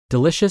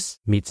Delicious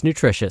meets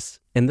nutritious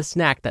in the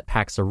snack that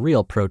packs a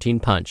real protein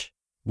punch.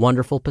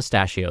 Wonderful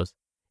Pistachios.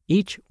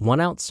 Each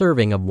 1-ounce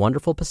serving of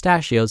Wonderful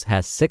Pistachios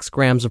has 6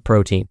 grams of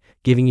protein,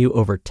 giving you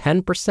over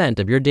 10%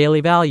 of your daily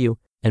value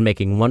and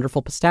making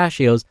Wonderful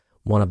Pistachios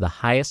one of the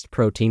highest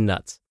protein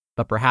nuts.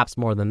 But perhaps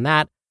more than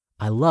that,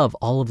 I love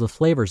all of the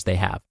flavors they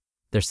have.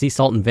 Their sea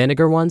salt and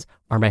vinegar ones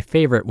are my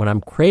favorite when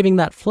I'm craving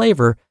that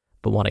flavor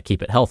but want to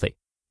keep it healthy.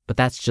 But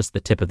that's just the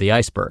tip of the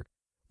iceberg.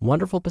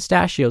 Wonderful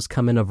Pistachios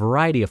come in a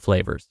variety of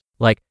flavors,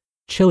 like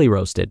chili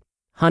roasted,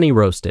 honey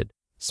roasted,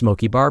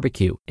 smoky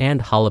barbecue,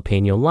 and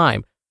jalapeno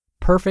lime,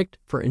 perfect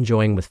for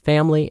enjoying with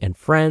family and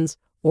friends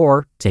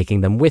or taking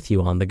them with you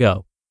on the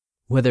go.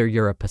 Whether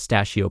you're a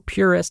pistachio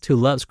purist who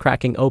loves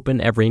cracking open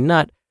every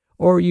nut,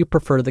 or you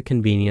prefer the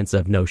convenience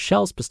of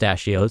no-shells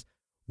pistachios,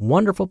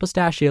 Wonderful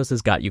Pistachios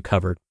has got you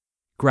covered.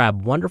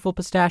 Grab Wonderful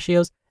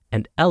Pistachios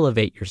and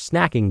elevate your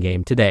snacking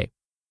game today.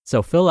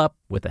 So fill up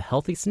with a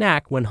healthy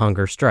snack when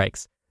hunger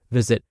strikes.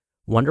 Visit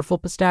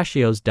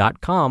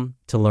wonderfulpistachios.com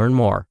to learn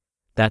more.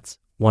 That's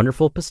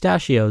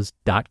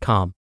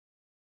wonderfulpistachios.com.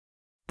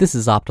 This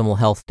is Optimal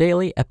Health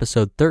Daily,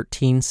 episode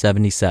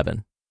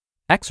 1377.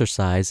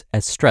 Exercise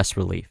as Stress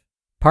Relief,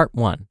 Part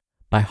 1,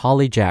 by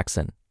Holly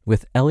Jackson,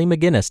 with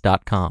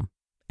EllyMcGuinness.com.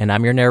 And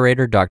I'm your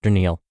narrator, Dr.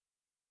 Neil.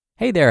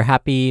 Hey there,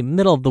 happy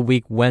middle of the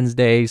week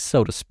Wednesday,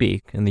 so to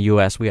speak. In the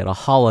US, we had a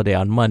holiday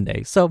on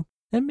Monday, so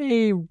it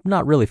may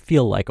not really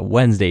feel like a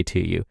Wednesday to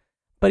you.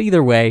 But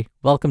either way,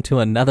 welcome to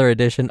another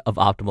edition of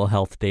Optimal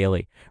Health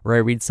Daily, where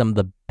I read some of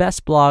the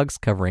best blogs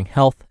covering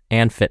health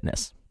and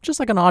fitness, just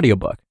like an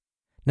audiobook.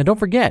 Now don't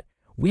forget,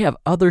 we have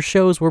other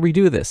shows where we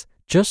do this.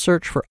 Just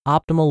search for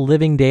Optimal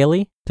Living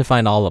Daily to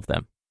find all of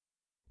them.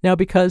 Now,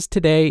 because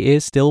today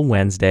is still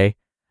Wednesday,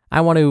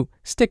 I want to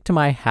stick to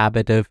my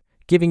habit of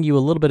giving you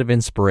a little bit of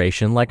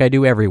inspiration like I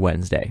do every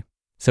Wednesday.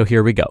 So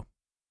here we go.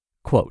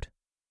 Quote,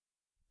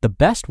 "The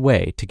best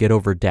way to get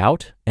over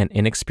doubt and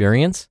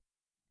inexperience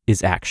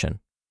is action."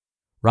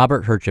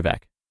 Robert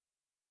Herjavec.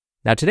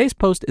 Now today's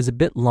post is a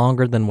bit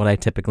longer than what I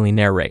typically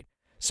narrate.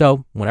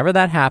 So whenever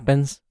that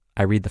happens,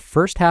 I read the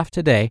first half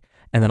today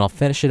and then I'll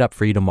finish it up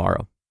for you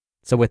tomorrow.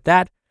 So with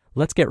that,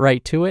 let's get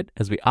right to it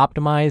as we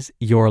optimize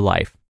your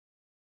life.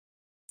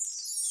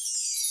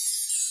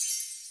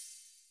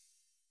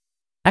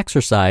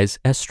 Exercise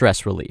as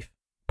Stress Relief,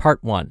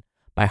 Part 1,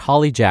 by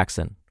Holly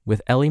Jackson,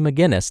 with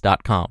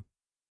EllyMcGuinness.com.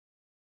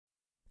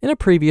 In a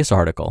previous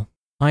article,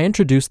 I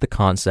introduced the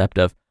concept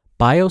of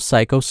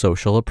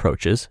biopsychosocial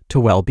approaches to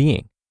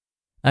well-being.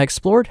 I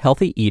explored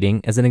healthy eating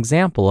as an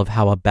example of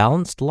how a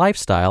balanced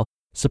lifestyle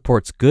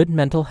supports good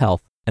mental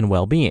health and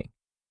well-being.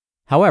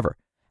 However,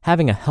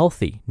 having a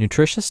healthy,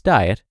 nutritious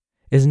diet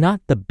is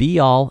not the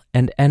be-all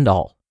and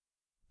end-all.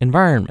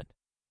 Environment,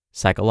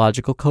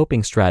 psychological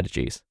coping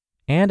strategies,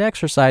 and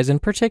exercise in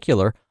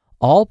particular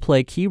all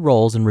play key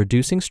roles in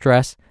reducing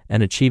stress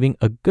and achieving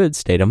a good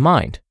state of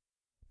mind.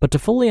 But to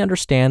fully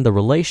understand the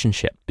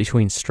relationship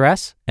between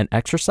stress and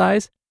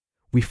exercise,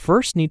 we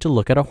first need to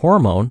look at a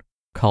hormone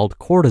called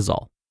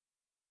cortisol.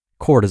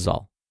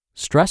 Cortisol,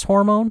 stress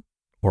hormone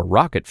or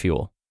rocket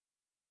fuel.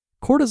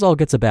 Cortisol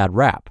gets a bad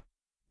rap.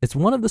 It's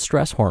one of the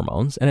stress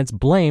hormones and it's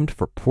blamed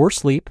for poor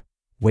sleep,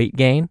 weight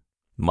gain,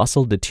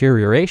 muscle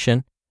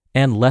deterioration,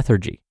 and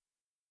lethargy.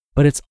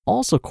 But it's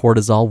also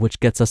cortisol which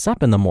gets us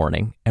up in the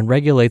morning and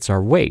regulates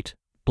our weight,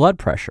 blood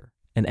pressure,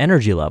 and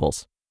energy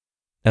levels.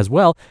 As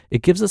well,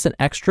 it gives us an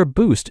extra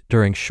boost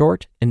during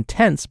short,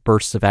 intense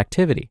bursts of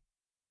activity.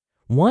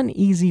 One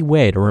easy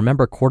way to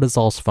remember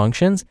cortisol's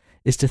functions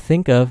is to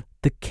think of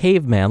the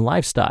caveman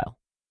lifestyle.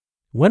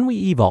 When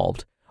we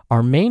evolved,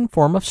 our main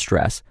form of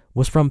stress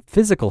was from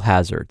physical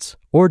hazards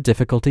or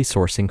difficulty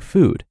sourcing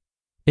food.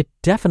 It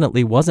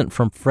definitely wasn't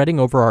from fretting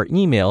over our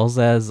emails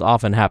as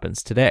often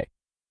happens today.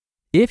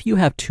 If you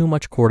have too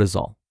much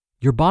cortisol,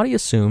 your body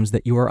assumes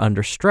that you are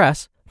under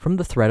stress from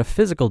the threat of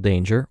physical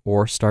danger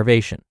or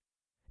starvation.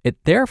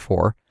 It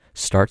therefore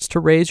starts to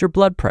raise your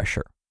blood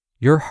pressure,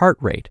 your heart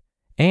rate,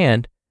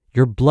 and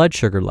your blood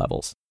sugar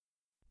levels.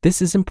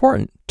 This is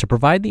important to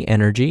provide the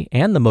energy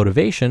and the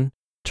motivation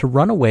to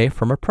run away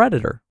from a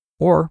predator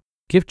or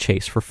give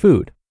chase for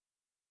food.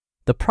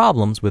 The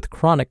problems with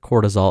chronic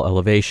cortisol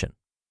elevation.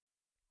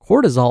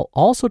 Cortisol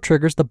also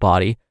triggers the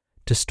body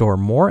to store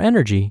more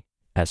energy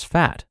as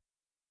fat.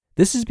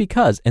 This is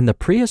because in the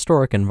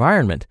prehistoric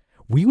environment,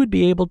 we would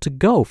be able to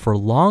go for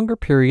longer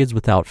periods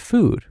without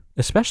food,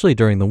 especially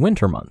during the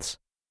winter months.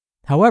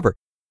 However,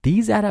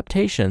 these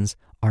adaptations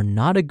are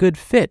not a good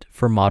fit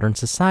for modern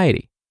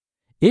society.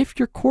 If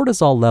your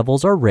cortisol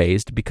levels are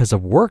raised because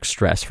of work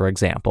stress, for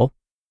example,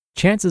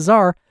 chances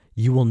are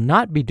you will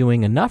not be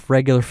doing enough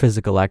regular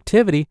physical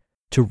activity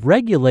to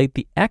regulate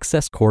the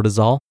excess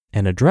cortisol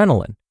and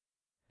adrenaline.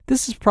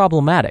 This is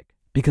problematic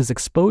because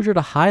exposure to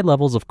high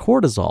levels of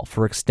cortisol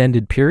for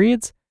extended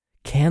periods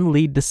can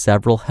lead to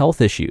several health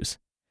issues.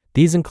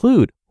 These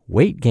include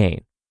weight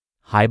gain,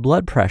 high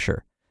blood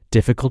pressure,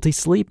 difficulty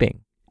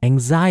sleeping,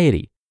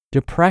 anxiety,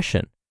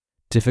 depression,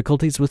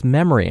 difficulties with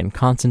memory and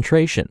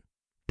concentration,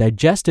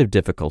 digestive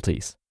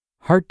difficulties,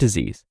 heart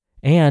disease,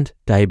 and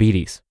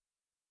diabetes.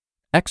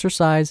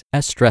 Exercise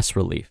as stress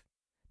relief.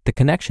 The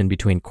connection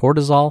between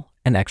cortisol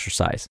and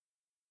exercise.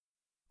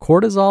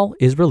 Cortisol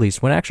is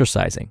released when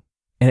exercising,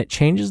 and it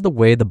changes the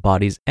way the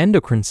body's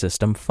endocrine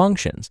system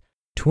functions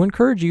to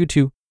encourage you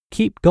to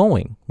keep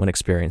going when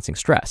experiencing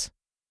stress.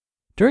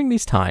 During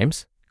these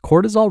times,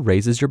 cortisol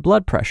raises your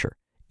blood pressure,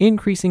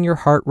 increasing your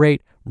heart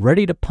rate,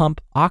 ready to pump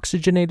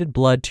oxygenated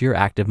blood to your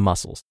active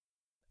muscles.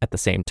 At the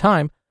same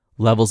time,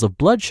 levels of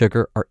blood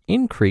sugar are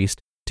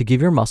increased to give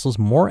your muscles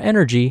more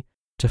energy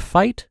to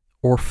fight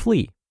or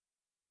flee.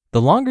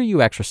 The longer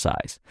you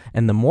exercise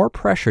and the more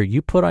pressure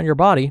you put on your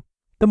body,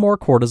 the more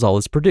cortisol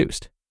is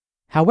produced.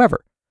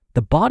 However,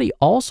 the body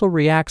also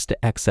reacts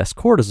to excess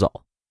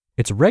cortisol.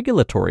 Its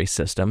regulatory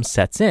system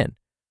sets in,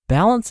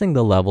 balancing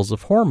the levels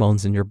of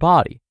hormones in your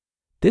body.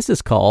 This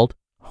is called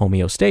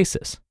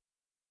homeostasis.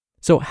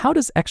 So how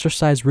does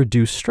exercise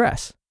reduce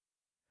stress?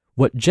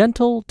 What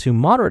gentle to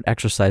moderate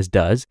exercise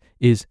does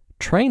is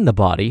train the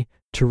body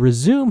to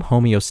resume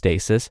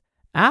homeostasis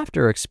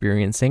after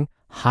experiencing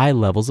high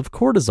levels of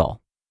cortisol.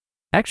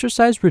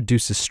 Exercise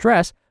reduces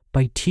stress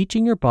by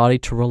teaching your body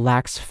to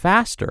relax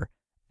faster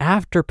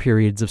after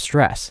periods of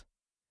stress.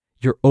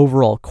 Your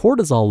overall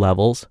cortisol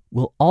levels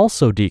will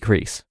also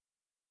decrease.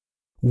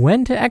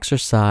 When to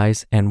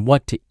exercise and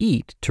what to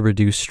eat to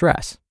reduce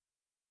stress.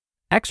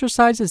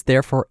 Exercise is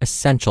therefore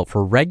essential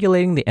for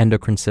regulating the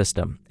endocrine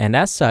system and,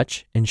 as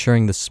such,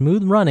 ensuring the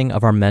smooth running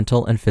of our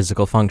mental and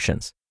physical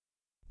functions.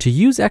 To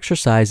use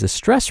exercise as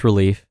stress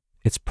relief,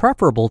 it's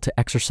preferable to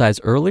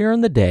exercise earlier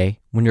in the day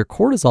when your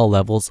cortisol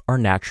levels are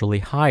naturally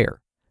higher,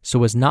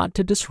 so as not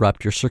to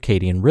disrupt your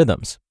circadian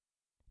rhythms.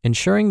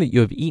 Ensuring that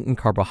you have eaten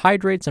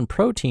carbohydrates and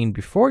protein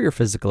before your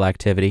physical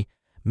activity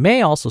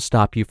may also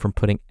stop you from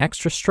putting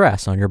extra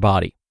stress on your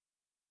body.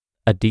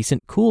 A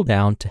decent cool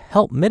down to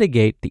help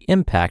mitigate the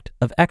impact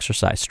of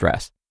exercise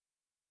stress.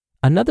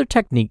 Another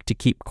technique to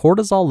keep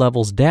cortisol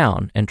levels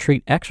down and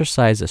treat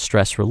exercise as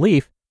stress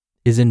relief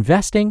is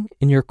investing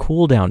in your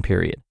cool down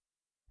period.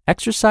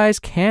 Exercise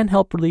can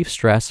help relieve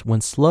stress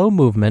when slow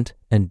movement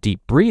and deep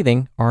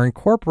breathing are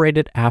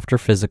incorporated after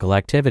physical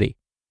activity.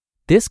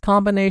 This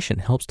combination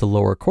helps to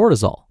lower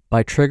cortisol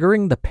by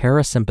triggering the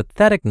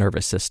parasympathetic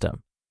nervous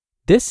system.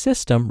 This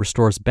system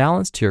restores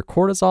balance to your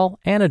cortisol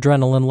and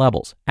adrenaline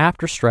levels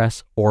after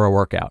stress or a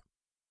workout.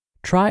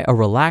 Try a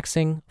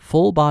relaxing,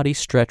 full-body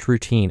stretch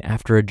routine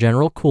after a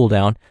general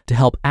cool-down to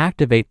help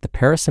activate the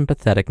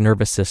parasympathetic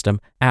nervous system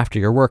after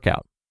your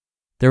workout.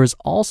 There is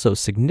also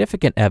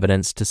significant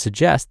evidence to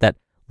suggest that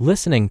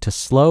listening to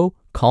slow,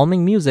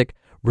 calming music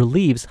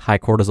relieves high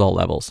cortisol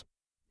levels.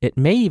 It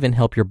may even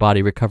help your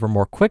body recover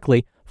more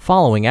quickly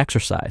following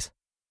exercise.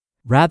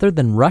 Rather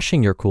than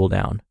rushing your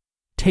cool-down,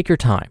 take your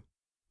time.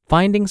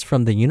 Findings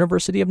from the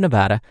University of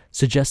Nevada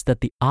suggest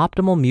that the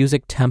optimal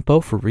music tempo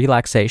for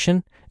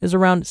relaxation is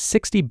around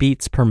 60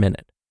 beats per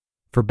minute.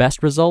 For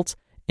best results,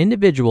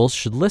 individuals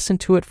should listen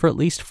to it for at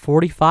least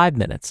 45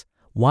 minutes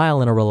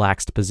while in a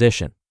relaxed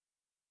position.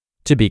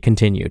 To be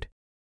continued.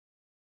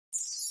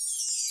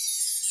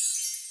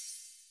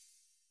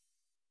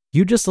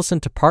 You just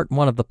listened to part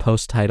 1 of the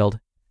post titled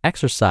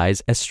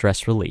Exercise as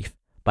Stress Relief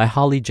by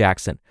Holly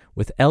Jackson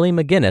with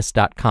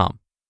EllyMcGuinness.com.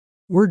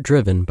 We're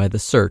driven by the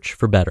search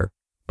for better,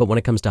 but when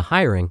it comes to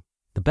hiring,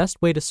 the best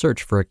way to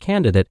search for a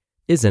candidate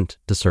isn't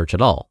to search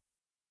at all.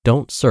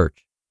 Don't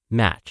search,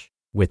 match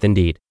with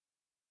Indeed.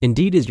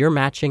 Indeed is your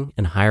matching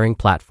and hiring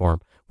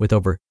platform with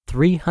over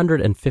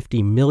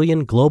 350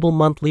 million global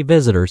monthly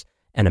visitors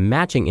and a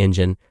matching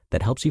engine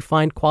that helps you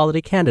find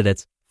quality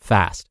candidates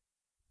fast.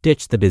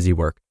 Ditch the busy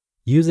work.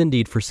 Use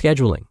Indeed for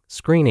scheduling,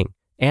 screening,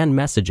 and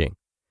messaging.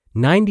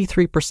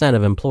 93%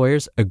 of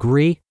employers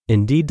agree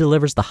Indeed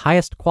delivers the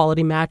highest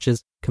quality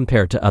matches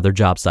compared to other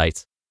job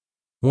sites.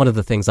 One of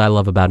the things I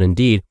love about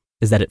Indeed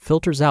is that it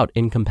filters out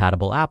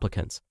incompatible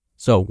applicants.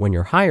 So when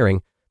you're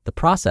hiring, the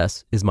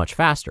process is much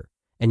faster,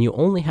 and you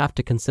only have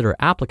to consider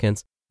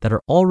applicants that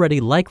are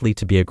already likely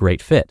to be a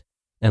great fit.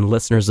 And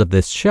listeners of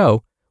this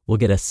show will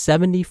get a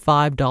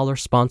 $75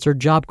 sponsored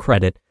job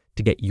credit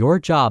to get your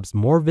jobs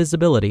more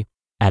visibility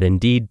at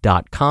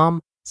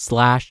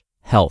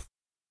Indeed.com/health.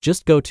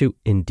 Just go to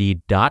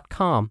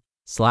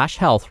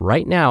Indeed.com/health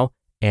right now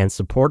and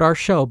support our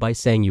show by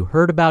saying you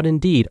heard about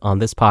Indeed on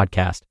this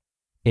podcast.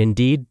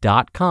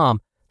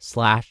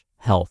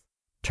 Indeed.com/health.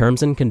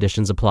 Terms and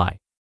conditions apply.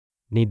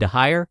 Need to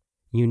hire?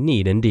 You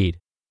need Indeed.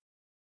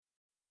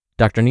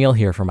 Dr. Neal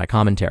here for my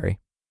commentary.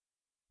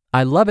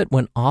 I love it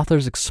when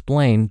authors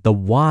explain the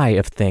why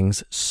of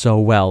things so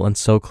well and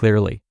so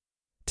clearly.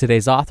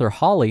 Today's author,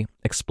 Holly,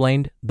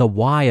 explained the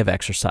why of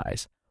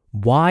exercise,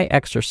 why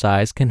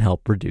exercise can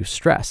help reduce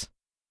stress.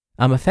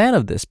 I'm a fan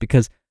of this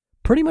because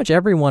pretty much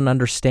everyone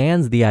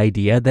understands the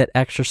idea that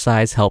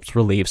exercise helps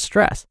relieve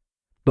stress,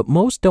 but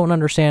most don't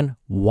understand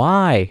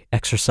why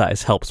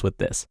exercise helps with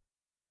this.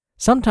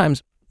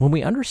 Sometimes when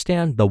we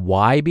understand the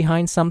why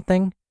behind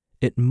something,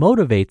 it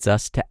motivates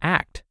us to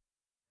act.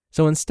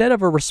 So instead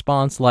of a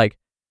response like,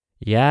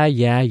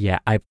 yeah,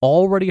 I've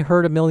already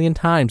heard a million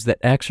times that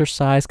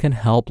exercise can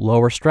help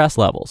lower stress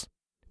levels.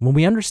 When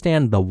we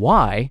understand the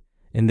why,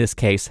 in this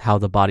case, how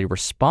the body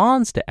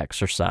responds to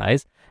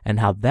exercise and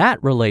how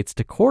that relates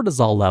to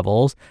cortisol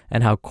levels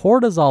and how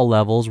cortisol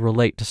levels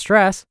relate to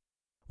stress,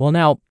 well,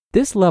 now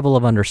this level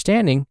of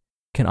understanding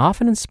can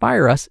often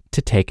inspire us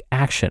to take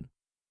action.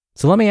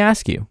 So let me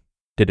ask you,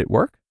 did it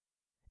work?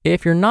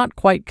 If you're not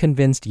quite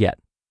convinced yet,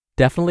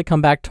 definitely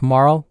come back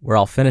tomorrow where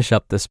I'll finish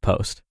up this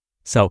post.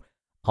 So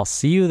I'll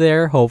see you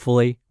there,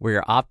 hopefully, where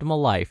your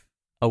optimal life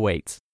awaits.